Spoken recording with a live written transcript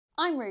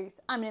I'm Ruth,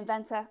 I'm an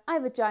inventor, I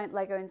have a giant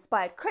Lego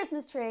inspired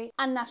Christmas tree,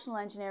 and National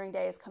Engineering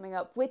Day is coming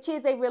up, which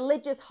is a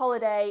religious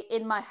holiday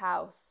in my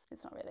house.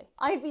 It's not really.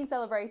 I've been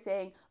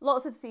celebrating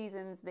lots of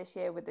seasons this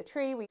year with the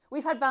tree.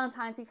 We've had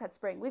Valentine's, we've had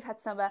spring, we've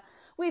had summer,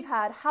 we've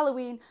had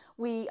Halloween,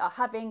 we are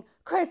having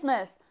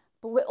Christmas.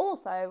 But we're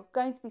also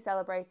going to be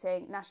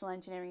celebrating National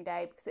Engineering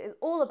Day because it is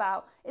all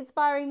about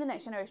inspiring the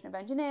next generation of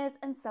engineers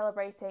and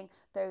celebrating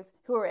those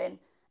who are in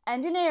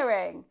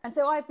engineering. And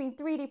so I've been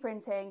 3D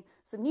printing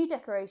some new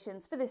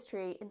decorations for this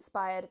tree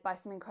inspired by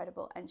some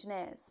incredible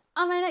engineers.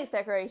 And my next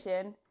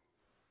decoration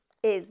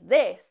is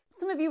this.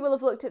 Some of you will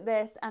have looked at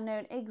this and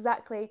known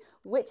exactly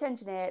which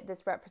engineer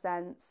this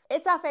represents.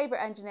 It's our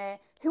favourite engineer,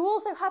 who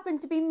also happened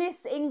to be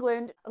Miss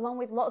England, along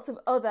with lots of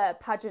other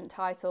pageant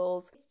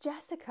titles. It's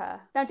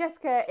Jessica. Now,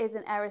 Jessica is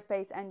an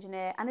aerospace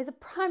engineer and is a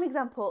prime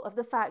example of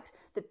the fact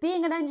that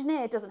being an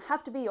engineer doesn't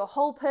have to be your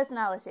whole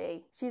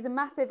personality. She's a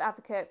massive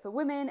advocate for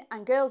women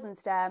and girls in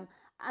STEM,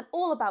 and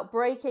all about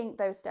breaking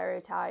those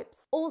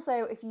stereotypes.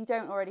 Also, if you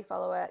don't already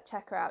follow her,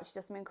 check her out. She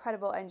does some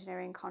incredible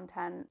engineering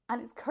content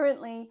and is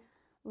currently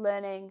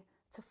learning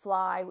to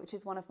fly, which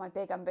is one of my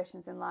big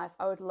ambitions in life.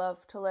 I would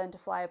love to learn to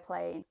fly a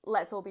plane.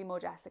 Let's all be more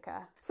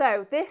Jessica.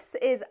 So this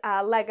is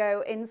our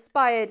Lego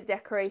inspired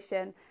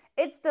decoration.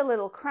 It's the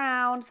little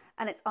crown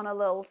and it's on a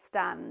little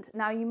stand.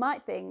 Now you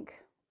might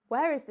think,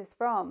 where is this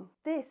from?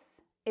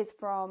 This is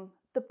from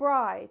the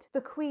bride,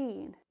 the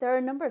queen. There are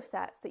a number of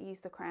sets that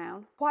use the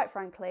crown. Quite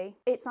frankly,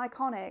 it's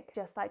iconic,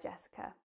 just like Jessica.